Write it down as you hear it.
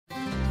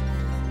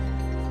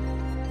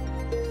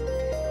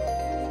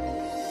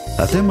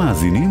אתם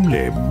מאזינים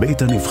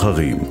לבית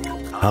הנבחרים,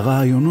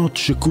 הרעיונות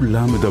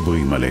שכולם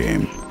מדברים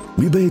עליהם,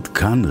 מבית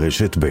כאן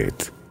רשת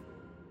בית.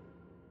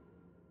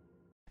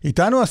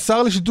 איתנו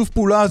השר לשיתוף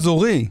פעולה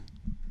אזורי,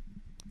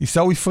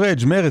 עיסאווי פריג,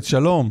 מרץ,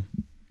 שלום.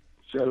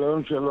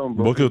 שלום, שלום.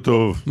 בוקר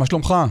טוב. מה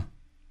שלומך?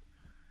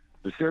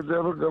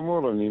 בסדר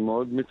גמור, אני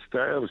מאוד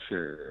מצטער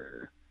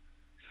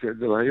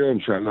שסדר היום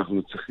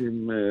שאנחנו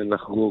צריכים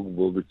לחגוג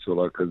בו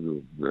בצורה כזו,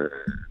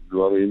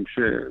 ודברים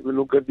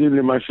שמנוגדים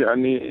למה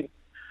שאני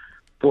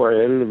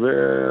פועל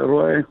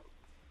ורואה.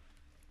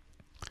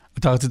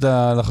 אתה רצית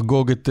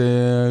לחגוג את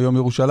יום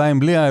ירושלים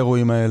בלי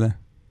האירועים האלה?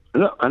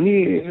 לא,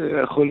 אני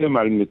חולם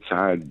על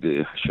מצעד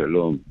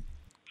השלום,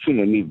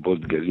 שנניף בו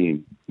דגלים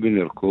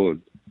ונרקוד,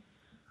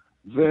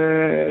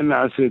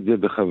 ונעשה את זה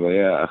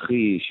בחוויה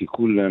הכי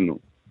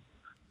שכולנו.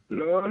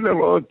 לא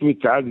לראות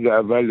מצעד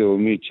גאווה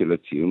לאומית של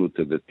הציונות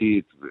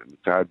הדתית,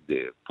 ומצעד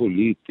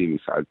פוליטי,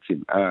 מצעד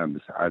צנעה,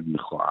 מצעד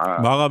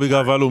מכוער. מה רע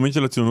בגאווה לאומית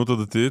של הציונות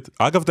הדתית?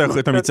 אגב,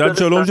 את המצעד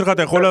שלום שלך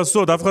אתה יכול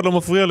לעשות, אף אחד לא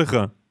מפריע לך.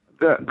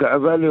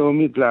 גאווה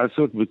לאומית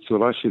לעשות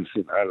בצורה של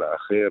שנאה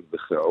לאחר,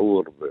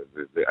 בכעור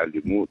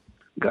ואלימות.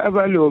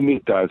 גאווה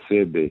לאומית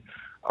תעשה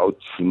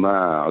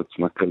בעוצמה,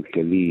 עוצמה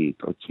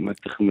כלכלית, עוצמה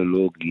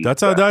טכנולוגית. אתה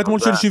צעדה אתמול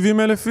של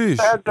 70,000 איש,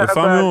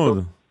 יפה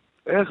מאוד.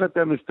 איך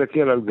אתה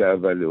מסתכל על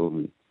גאווה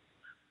לאומית?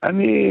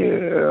 אני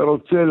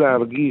רוצה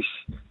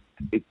להרגיש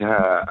את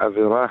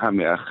האווירה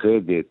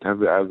המאחדת,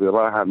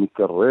 האווירה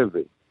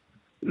המקרבת.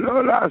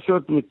 לא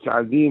לעשות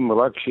מצעדים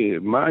רק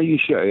שמה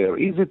יישאר,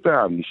 איזה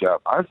טעם נשאר.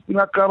 אז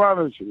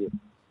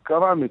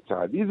קרה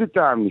מצעד, איזה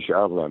טעם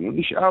נשאר לנו?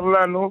 נשאר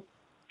לנו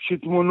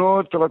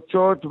שתמונות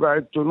רצות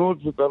בעיתונות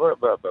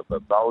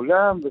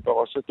ובעולם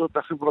וברשתות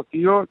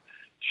החברתיות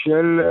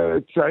של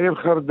צעיר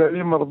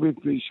חרדלי מרבית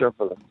לאישה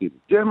פלסטינית.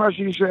 זה מה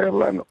שישאר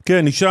לנו.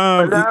 כן,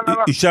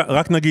 אישה,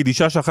 רק נגיד,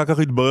 אישה שאחר כך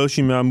התברר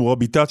שהיא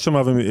מהמורביטת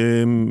שמה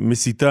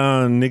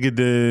ומסיתה נגד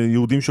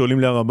יהודים שעולים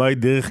להר הבית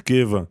דרך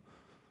קבע.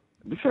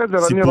 בסדר,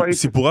 אני ראיתי...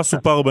 סיפורה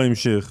סופר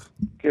בהמשך.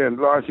 כן,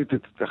 לא עשיתי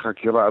את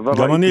החקירה.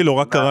 גם אני לא,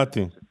 רק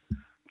קראתי.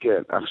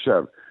 כן,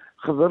 עכשיו,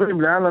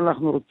 חברים, לאן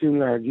אנחנו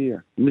רוצים להגיע?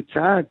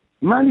 מצעד?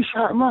 מה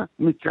נשאר? מה?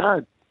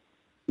 מצעד.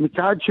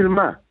 מצעד של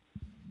מה?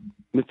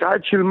 מצעד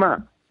של מה?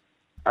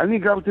 אני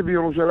גרתי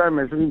בירושלים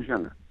 20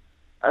 שנה.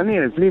 אני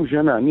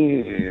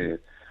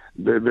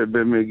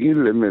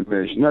בגיל,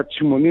 משנת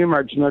 80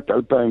 עד שנת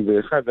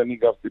 2001, אני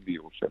גרתי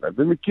בירושלים.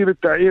 ומכיר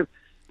את העיר,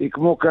 היא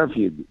כמו כף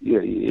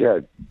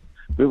יד.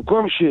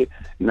 במקום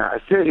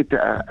שנעשה את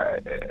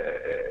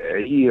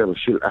העיר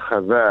של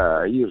אחווה,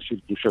 העיר של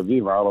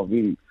תושבים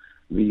ערבים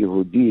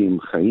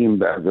ויהודים חיים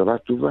באווירה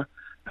טובה,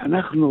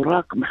 אנחנו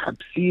רק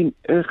מחפשים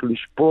איך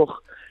לשפוך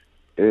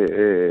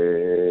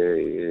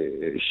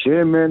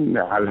שמן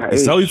על האש.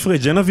 עיסאווי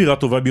פריג, אין אווירה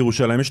טובה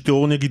בירושלים, יש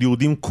טרור נגד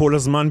יהודים כל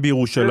הזמן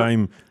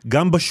בירושלים,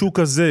 גם בשוק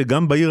הזה,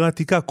 גם בעיר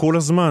העתיקה, כל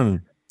הזמן.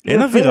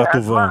 אין אווירה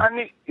טובה.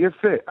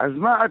 יפה, אז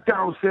מה אתה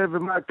עושה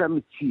ומה אתה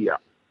מציע?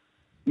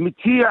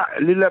 מציע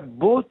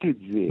ללבות את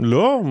זה.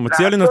 לא,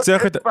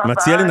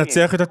 מציע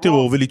לנצח את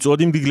הטרור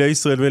ולצעוד עם דגלי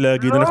ישראל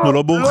ולהגיד, אנחנו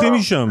לא בורחים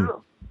משם.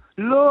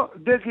 לא,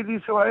 דגל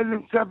ישראל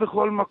נמצא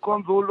בכל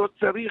מקום, והוא לא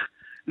צריך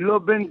לא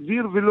בן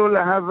גביר ולא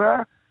להבה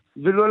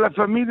ולא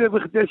לפמיליה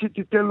בכדי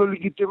שתיתן לו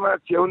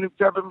לגיטימציה. הוא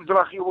נמצא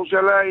במזרח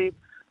ירושלים,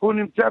 הוא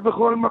נמצא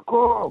בכל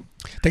מקום.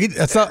 תגיד,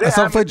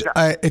 השר פריג,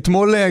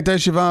 אתמול הייתה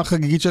ישיבה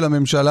חגיגית של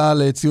הממשלה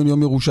לציון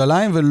יום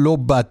ירושלים ולא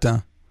באת.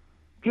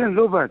 כן,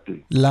 לא באתי.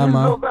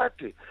 למה? לא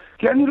באתי.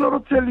 כי אני לא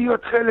רוצה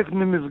להיות חלק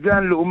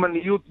ממפגן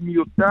לאומניות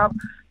מיותר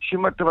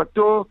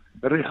שמטרתו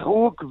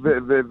ריחוק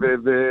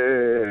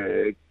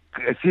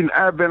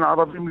ושנאה בין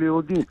ערבים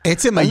ליהודים.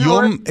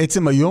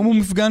 עצם היום הוא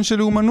מפגן של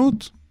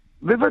לאומנות?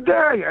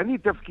 בוודאי, אני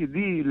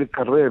תפקידי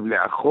לקרב,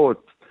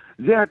 לאחות.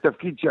 זה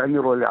התפקיד שאני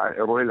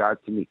רואה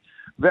לעצמי.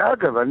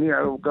 ואגב, אני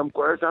גם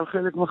כועס על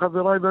חלק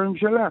מחבריי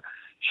בממשלה,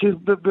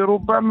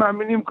 שברובם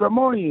מאמינים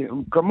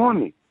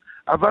כמוני,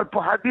 אבל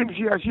פוחדים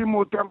שיאשימו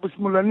אותם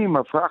בשמאלנים,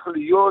 הפך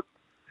להיות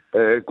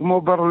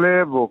כמו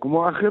ברלב או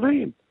כמו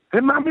אחרים.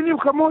 הם מאמינים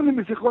כמוני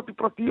משיחות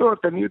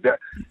פרטיות, אני יודע.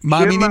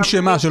 מאמינים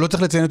שמה? שלא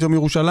צריך לציין את יום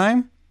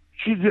ירושלים?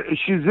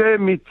 שזה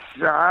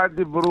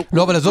מצעד ברוק.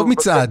 לא, אבל עזוב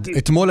מצעד.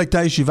 אתמול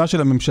הייתה ישיבה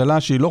של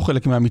הממשלה שהיא לא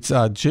חלק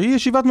מהמצעד, שהיא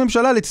ישיבת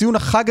ממשלה לציון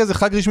החג הזה,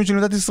 חג רשמי של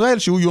מדינת ישראל,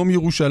 שהוא יום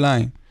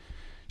ירושלים.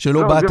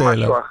 שלא באת אליו. זה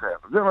משהו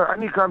אחר.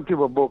 אני קמתי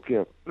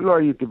בבוקר, לא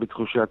הייתי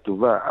בתחושה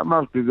טובה,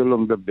 אמרתי זה לא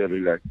מדבר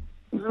אליי.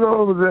 זה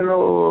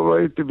לא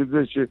ראיתי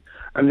בזה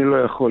שאני לא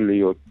יכול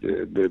להיות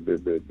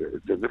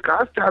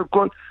וכעסתי על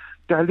כל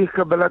תהליך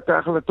קבלת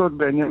ההחלטות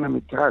בעניין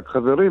המצעד.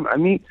 חברים,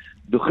 אני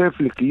דוחף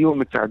לקיום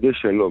מצעדי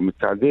שלום,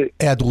 מצעדי...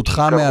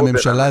 היעדרותך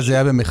מהממשלה זה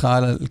היה במחאה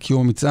על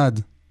קיום מצעד?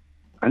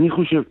 אני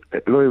חושב,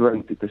 לא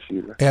הבנתי את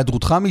השאלה.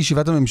 היעדרותך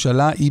מישיבת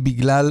הממשלה היא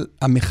בגלל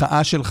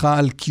המחאה שלך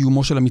על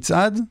קיומו של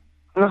המצעד?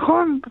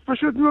 נכון,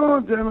 פשוט לא,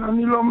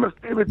 אני לא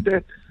מסתיר את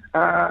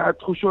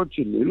התחושות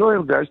שלי. לא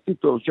הרגשתי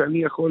טוב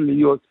שאני יכול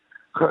להיות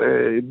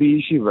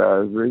בישיבה,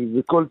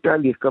 וכל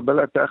תהליך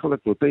קבלת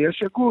ההחלטות היה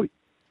שגוי.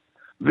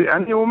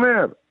 ואני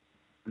אומר,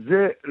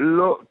 זה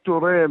לא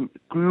תורם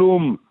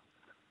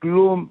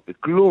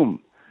כלום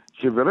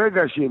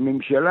שברגע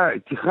שממשלה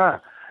צריכה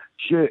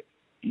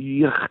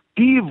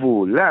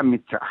שיכתיבו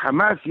למצעד,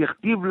 חמאס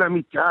יכתיב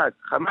למצעד,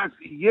 חמאס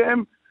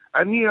איים,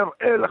 אני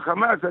אראה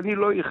לחמאס, אני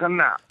לא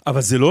יכנע.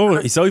 אבל זה לא,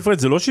 עיסאווי פריג',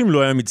 זה לא שאם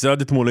לא היה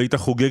מצעד אתמול, היית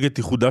חוגג את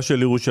איחודה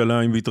של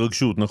ירושלים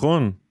בהתרגשות,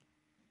 נכון?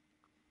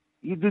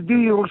 ידידי,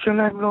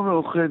 ירושלים לא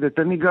מאוחדת,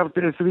 אני גרתי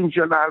 20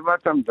 שנה, על מה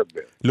אתה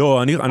מדבר?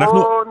 לא,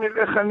 אנחנו,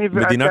 נלך אני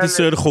מדינת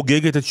ישראל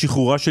חוגגת את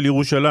שחרורה של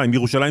ירושלים,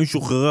 ירושלים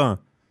שוחררה.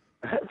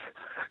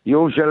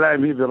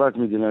 ירושלים היא בירת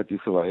מדינת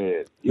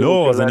ישראל.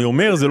 לא, אז אני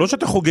אומר, זה לא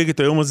שאתה חוגג את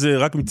היום הזה,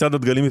 רק מצעד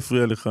הדגלים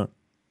הפריע לך.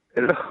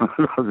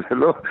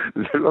 לא,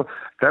 זה לא,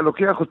 אתה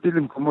לוקח אותי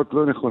למקומות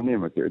לא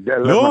נכונים, אתה יודע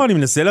למה? לא, אני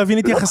מנסה להבין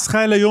את יחסך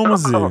אל היום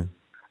הזה.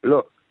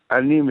 לא,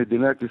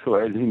 מדינת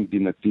ישראל היא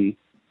מדינתי,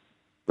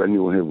 ואני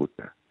אוהב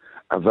אותה.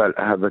 אבל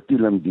אהבתי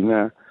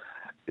למדינה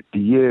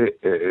תהיה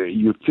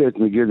יוצאת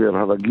מגדר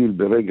הרגיל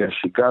ברגע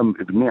שגם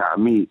בני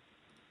עמי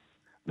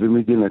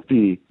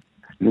ומדינתי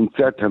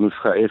נמצא את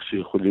הנוסחה איך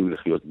שיכולים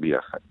לחיות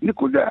ביחד.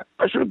 נקודה,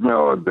 פשוט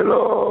מאוד,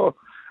 ולא...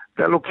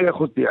 אתה לוקח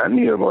אותי,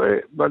 אני רואה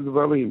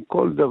בדברים,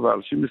 כל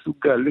דבר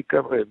שמסוגל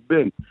לקרב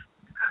בין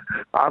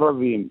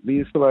ערבים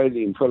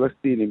וישראלים,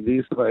 פלסטינים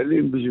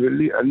וישראלים,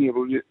 בשבילי אני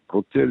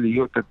רוצה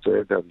להיות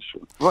הצועד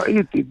הראשון.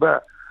 ראיתי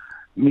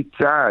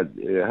במצעד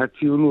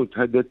הציונות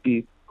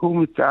הדתית,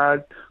 הוא מצעד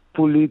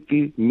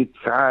פוליטי,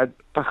 מצעד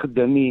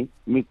פחדני,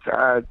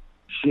 מצעד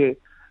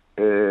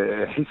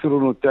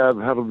חסרונותיו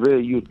הרבה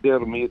יותר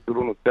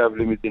מיתרונותיו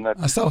למדינת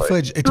ישראל. השר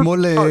פריג', אתמול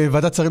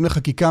ועדת שרים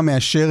לחקיקה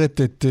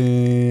מאשרת את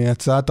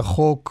הצעת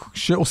החוק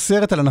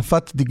שאוסרת על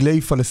הנפת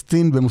דגלי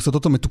פלסטין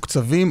במוסדות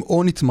המתוקצבים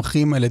או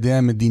נתמכים על ידי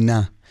המדינה.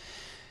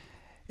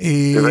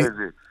 תראה את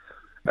זה,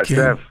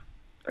 אסף,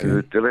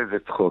 תראה את זה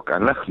צחוק,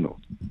 אנחנו,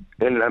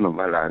 אין לנו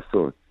מה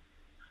לעשות,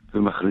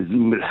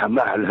 ומכריזים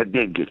מלחמה על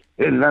הדגל,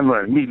 אין לנו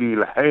על מי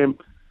להילחם,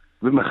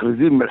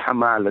 ומכריזים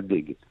מלחמה על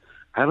הדגל.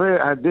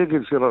 הרי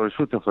הדגל של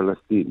הרשות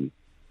הפלסטינית,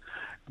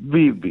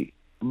 ביבי,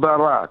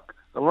 ברק,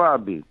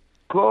 רבין,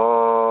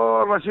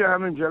 כל ראשי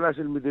הממשלה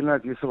של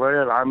מדינת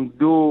ישראל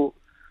עמדו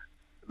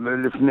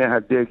לפני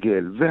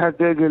הדגל,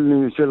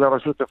 והדגל של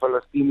הרשות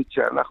הפלסטינית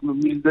שאנחנו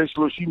מזה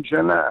 30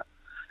 שנה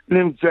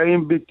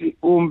נמצאים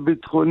בתיאום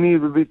ביטחוני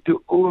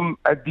ובתיאום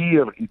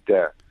אדיר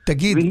איתה.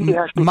 תגיד,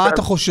 מה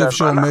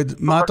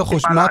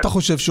אתה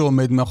חושב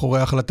שעומד מאחורי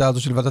ההחלטה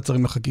הזו של ועדת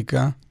שרים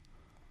לחקיקה?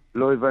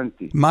 לא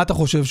הבנתי. מה אתה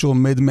חושב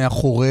שעומד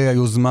מאחורי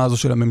היוזמה הזו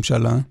של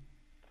הממשלה?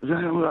 זה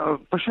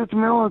פשוט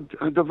מאוד.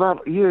 הדבר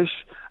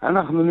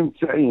אנחנו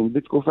נמצאים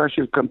בתקופה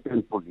של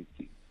קמפיין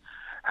פוליטי.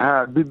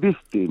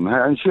 הביביסטים,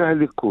 האנשי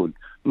הליכוד,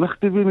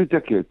 מכתיבים את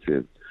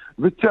הקצב.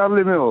 וצר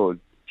לי מאוד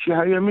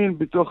שהימין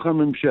בתוך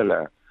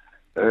הממשלה,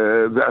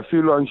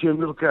 ואפילו אנשי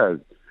מרכז,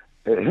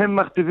 הם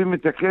מכתיבים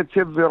את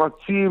הקצב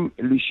ורצים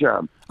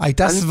לשם.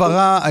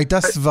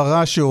 הייתה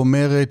סברה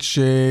שאומרת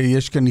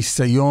שיש כאן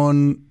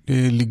ניסיון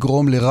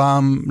לגרום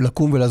לרע"מ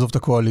לקום ולעזוב את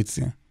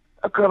הקואליציה.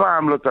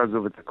 רע"מ לא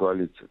תעזוב את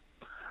הקואליציה.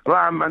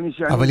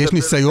 אבל יש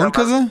ניסיון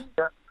כזה?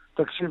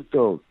 תקשיב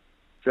טוב.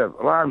 עכשיו,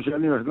 רע"מ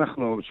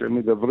אנחנו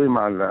שמדברים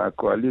על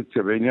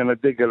הקואליציה בעניין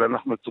הדגל,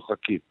 אנחנו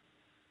צוחקים.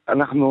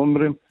 אנחנו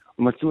אומרים,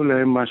 מצאו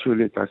להם משהו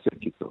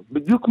להתעסק איתו.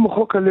 בדיוק כמו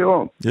חוק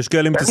הלאום. יש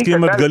כאלה מתעסקים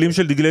עם הדגלים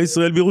של דגלי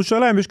ישראל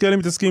בירושלים, יש כאלה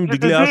מתעסקים עם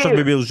דגלי אש"ף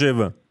בבאר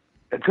שבע.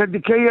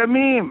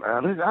 קיימים.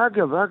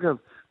 אגב,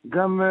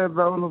 גם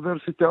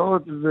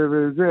באוניברסיטאות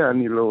וזה,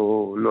 אני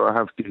לא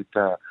אהבתי את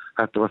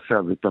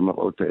ההתרסה ואת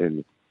המראות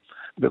האלה.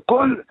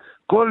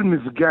 וכל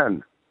מפגן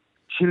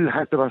של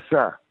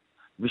התרסה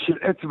ושל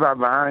אצבע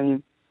בעין,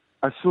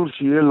 אסור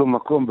שיהיה לו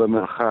מקום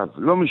במרחב.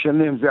 לא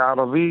משנה אם זה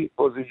ערבי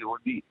או זה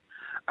יהודי.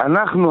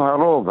 אנחנו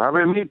הרוב,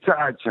 הרי מי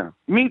צעד שם?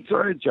 מי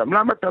צועד שם?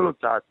 למה אתה לא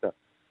צעדת?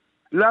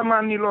 למה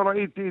אני לא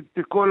ראיתי את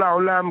כל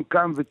העולם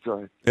קם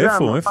וצועד?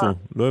 איפה?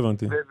 לא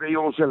הבנתי.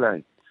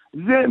 בירושלים.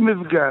 זה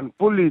מפגן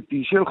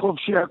פוליטי של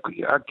חופשי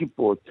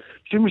הכיפות,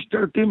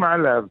 שמשתלטים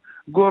עליו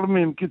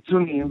גורמים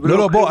קיצוניים.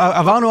 לא, בוא,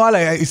 עברנו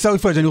הלאה. עיסאווי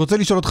פריג', אני רוצה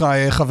לשאול אותך,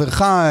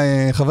 חברך,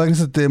 חבר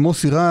הכנסת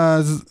מוסי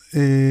רז,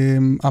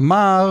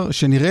 אמר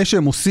שנראה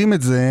שהם עושים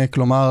את זה,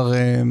 כלומר,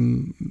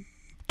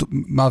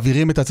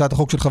 מעבירים את הצעת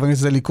החוק של חבר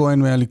הכנסת אלי כהן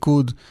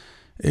מהליכוד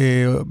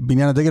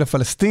בעניין הדגל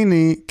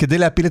הפלסטיני כדי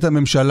להפיל את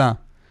הממשלה.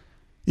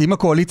 אם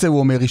הקואליציה, הוא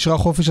אומר, אישרה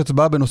חופש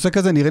הצבעה בנושא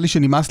כזה, נראה לי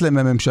שנמאס להם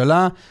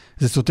מהממשלה,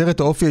 זה סותר את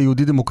האופי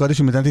היהודי דמוקרטי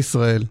של מדינת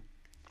ישראל.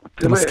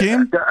 אתה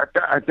מסכים?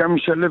 אתה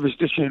משלב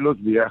שתי שאלות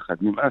ביחד,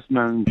 נמאס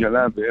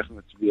מהממשלה ואיך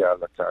נצביע על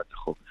הצעת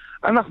החוק.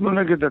 אנחנו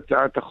נגד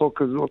הצעת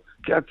החוק הזו,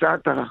 כי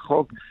הצעת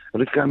החוק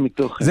ריקה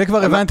מתוכן. זה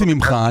כבר הבנתי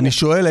ממך. אני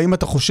שואל, האם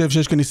אתה חושב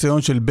שיש כאן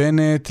ניסיון של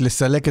בנט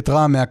לסלק את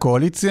רע"מ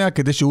מהקואליציה,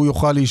 כדי שהוא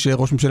יוכל להישאר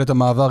ראש ממשלת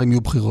המעבר אם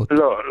יהיו בחירות?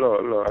 לא.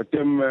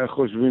 אתם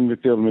חושבים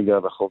יותר מדי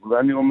רחוק,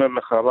 ואני אומר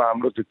לך,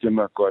 רע"מ לא תצא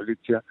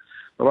מהקואליציה,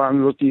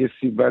 רע"מ לא תהיה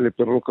סיבה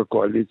לפירוק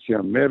הקואליציה,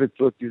 מרצ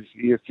לא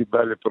תהיה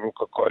סיבה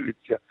לפירוק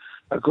הקואליציה,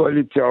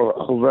 הקואליציה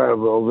חובה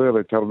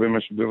ועוברת הרבה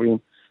משברים,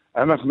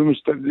 אנחנו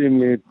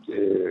משתדלים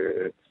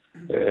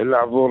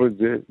לעבור את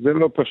זה, זה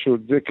לא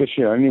פשוט, זה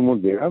קשה, אני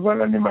מודה,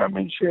 אבל אני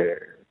מאמין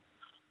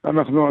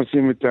שאנחנו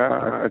עושים את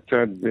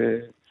הצד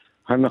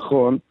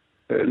הנכון.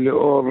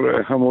 לאור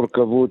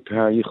המורכבות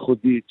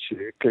הייחודית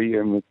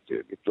שקיימת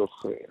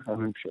בתוך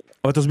הממשלה.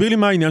 אבל תסביר לי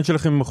מה העניין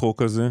שלכם עם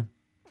החוק הזה.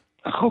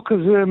 החוק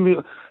הזה,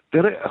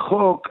 תראה,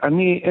 החוק,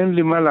 אין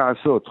לי מה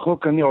לעשות.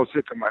 חוק אני עושה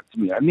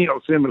כמעצמי. אני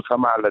עושה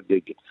מלחמה על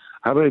הדגל.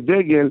 הרי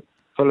דגל,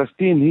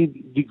 פלסטין היא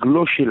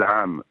דגלו של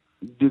עם.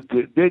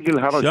 דגל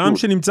הרשות. שעם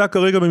שנמצא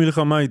כרגע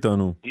במלחמה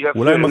איתנו.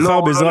 אולי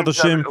מחר בעזרת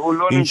השם,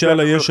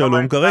 אינשאללה יש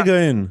שלום. כרגע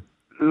אין.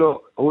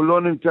 לא, הוא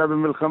לא נמצא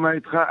במלחמה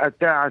איתך.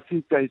 אתה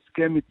עשית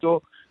הסכם איתו,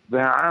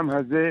 והעם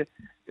הזה...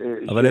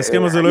 אבל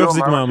ההסכם הזה לא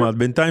יחזיק מעמד.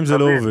 בינתיים זה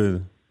לא עובד.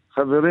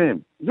 חברים,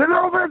 זה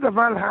לא עובד,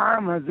 אבל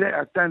העם הזה,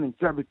 אתה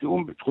נמצא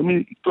בתיאום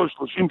ביטחוני איתו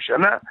 30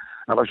 שנה,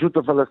 הרשות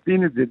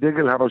הפלסטינית זה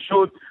דגל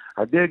הרשות,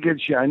 הדגל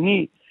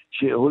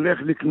שהולך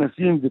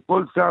לכנסים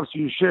וכל שר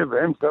שיושב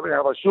עם שרי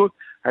הרשות,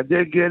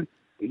 הדגל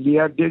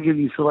ליד דגל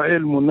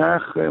ישראל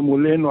מונח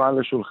מולנו על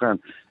השולחן.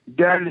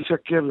 די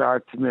לשקר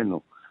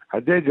לעצמנו.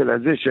 הדגל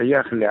הזה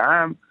שייך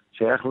לעם,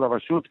 שייך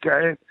לרשות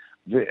כעת,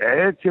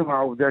 ועצם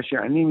העובדה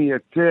שאני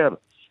מייצר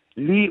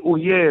לי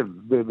אויב.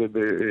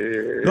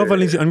 לא, אבל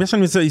מה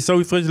שאני מנסה,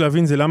 עיסאווי פריג'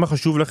 להבין זה למה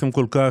חשוב לכם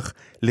כל כך,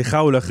 לך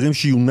או לאחרים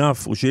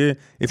שיונף, או שיהיה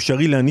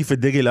אפשרי להניף את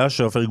דגל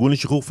אש"ף, הארגון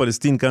לשחרור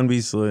פלסטין כאן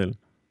בישראל.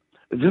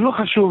 זה לא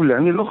חשוב לי,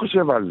 אני לא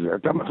חושב על זה,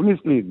 אתה מכניס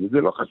לי את זה,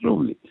 זה לא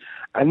חשוב לי.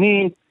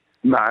 אני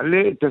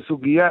מעלה את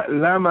הסוגיה,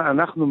 למה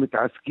אנחנו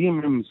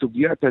מתעסקים עם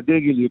סוגיית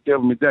הדגל יותר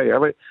מדי,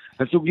 הרי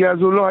הסוגיה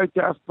הזו לא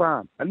הייתה אף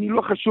פעם, אני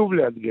לא חשוב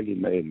לי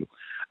הדגלים האלו.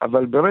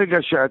 אבל ברגע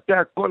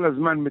שאתה כל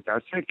הזמן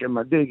מתעסק עם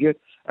הדגל,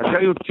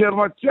 אתה יוצר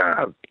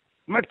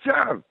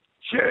מצב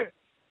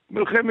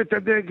שמלחמת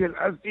הדגל,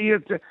 אז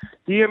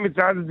תהיה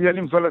מצעד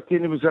דגלים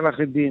פלסטיני בסלאח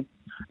א-דין,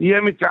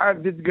 יהיה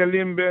מצעד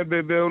דגלים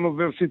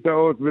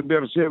באוניברסיטאות,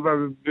 בבאר שבע,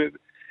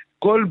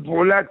 כל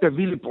פעולה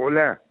תביא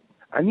לפעולה.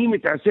 אני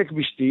מתעסק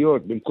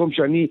בשטויות, במקום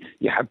שאני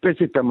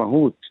יחפש את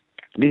המהות,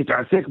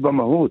 להתעסק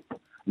במהות.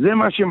 זה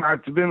מה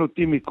שמעצבן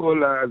אותי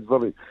מכל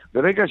הדברים.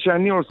 ברגע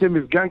שאני עושה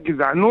מפגן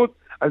גזענות,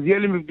 אז יהיה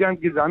לי מפגן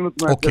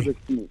גזענות מהצד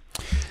השני.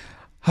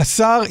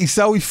 השר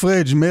עיסאווי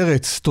פריג',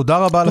 מרץ,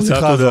 תודה רבה על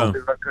השיחה הזאת.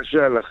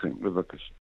 בבקשה לכם, בבקשה.